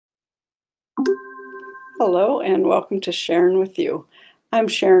Hello and welcome to Sharon with You. I'm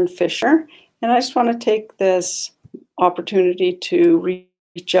Sharon Fisher, and I just want to take this opportunity to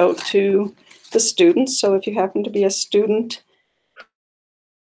reach out to the students. So if you happen to be a student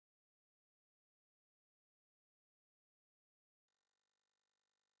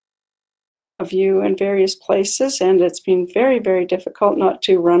of you in various places, and it's been very, very difficult not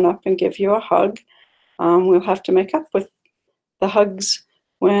to run up and give you a hug, we'll have to make up with the hugs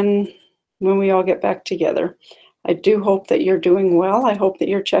when we all get back together. I do hope that you're doing well. I hope that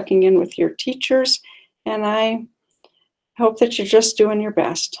you're checking in with your teachers, and I hope that you're just doing your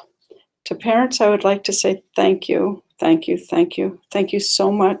best. To parents, I would like to say thank you, thank you, thank you. Thank you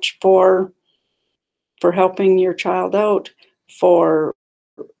so much for helping your child out, for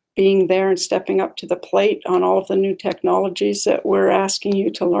being there and stepping up to the plate on all of the new technologies that we're asking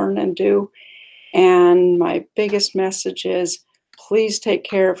you to learn and do. And my biggest message is, please take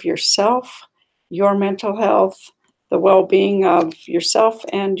care of yourself, your mental health, the well-being of yourself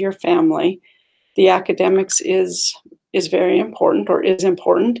and your family. The academics is very important, or is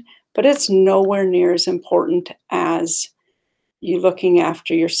important, but it's nowhere near as important as you looking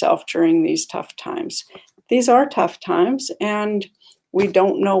after yourself during these tough times. These are tough times, and we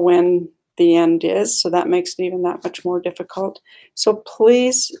don't know when the end is, so that makes it even that much more difficult. So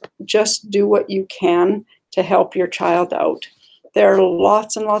please just do what you can to help your child out. There are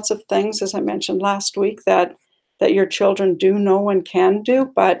lots and lots of things, as I mentioned last week, that your children do know and can do,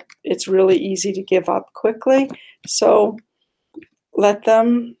 but it's really easy to give up quickly. So let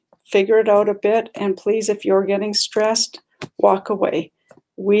them figure it out a bit, and please, if you're getting stressed, walk away.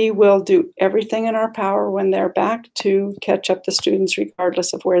 We will do everything in our power when they're back to catch up the students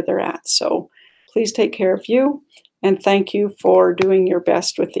regardless of where they're at. So please take care of you, and thank you for doing your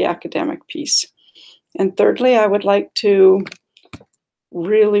best with the academic piece. And thirdly, I would like to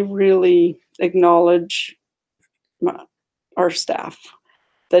really, really acknowledge our staff.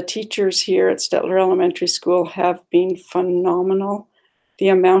 The teachers here at Stettler Elementary School have been phenomenal. The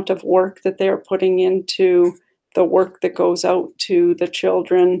amount of work that they're putting into the work that goes out to the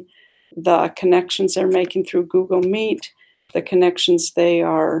children, the connections they're making through Google Meet, the connections they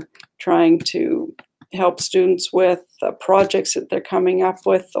are trying to help students with, the projects that they're coming up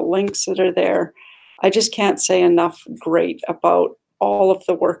with, the links that are there. I just can't say enough great about all of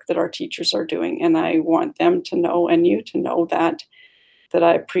the work that our teachers are doing, and I want them to know, and you to know, that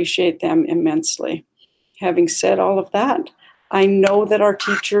I appreciate them immensely. Having said all of that, I know that our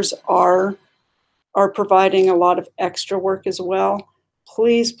teachers are providing a lot of extra work as well.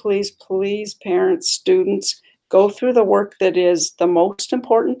 Please, please, please, parents, students, go through the work that is the most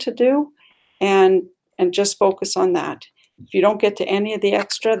important to do, and just focus on that. If you don't get to any of the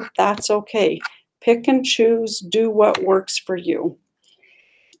extra, that's okay. Pick and choose, do what works for you.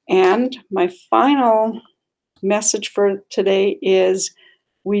 And my final message for today is,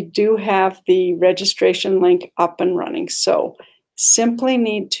 we do have the registration link up and running. So simply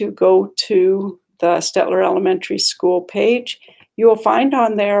need to go to the Stettler Elementary School page. You will find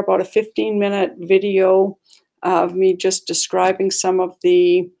on there about a 15-minute video of me just describing some of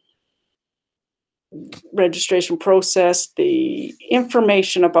the registration process, the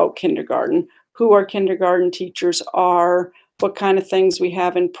information about kindergarten, who our kindergarten teachers are, what kind of things we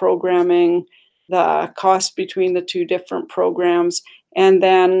have in programming, the cost between the two different programs, and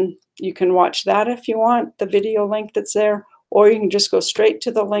then you can watch that if you want, the video link that's there, or you can just go straight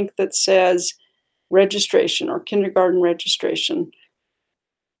to the link that says registration or kindergarten registration.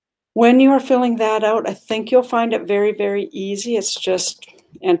 When you are filling that out, I think you'll find it very, very easy. It's just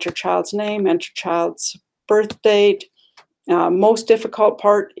enter child's name, enter child's birth date. Most difficult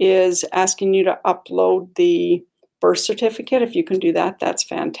part is asking you to upload the birth certificate. If you can do that, that's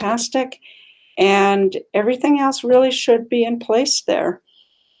fantastic. And everything else really should be in place there.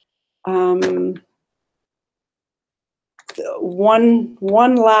 One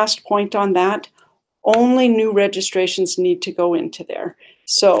last point on that, only new registrations need to go into there.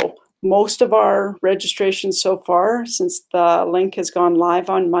 So most of our registrations so far, since the link has gone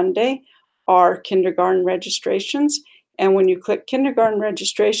live on Monday, are kindergarten registrations. And when you click kindergarten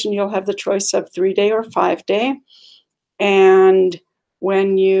registration, you'll have the choice of 3-day or 5-day. And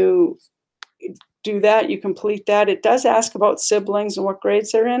when you do that, you complete that. It does ask about siblings and what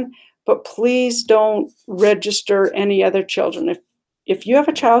grades they're in, but please don't register any other children. If you have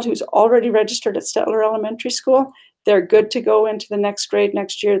a child who's already registered at Stettler Elementary School, they're good to go into the next grade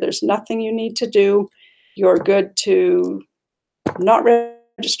next year. There's nothing you need to do. You're good to not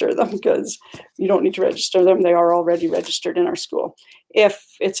register them, because you don't need to register them. They are already registered in our school. If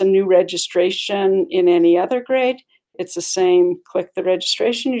it's a new registration in any other grade, it's the same. Click the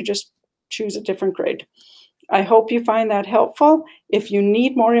registration. You just choose a different grade. I hope you find that helpful. If you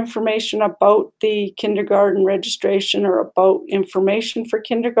need more information about the kindergarten registration or about information for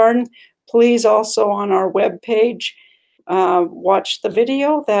kindergarten, please also on our webpage watch the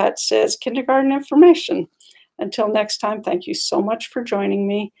video that says kindergarten information. Until next time, thank you so much for joining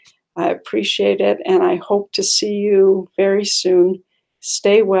me. I appreciate it, and I hope to see you very soon.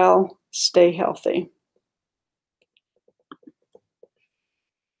 Stay well, stay healthy.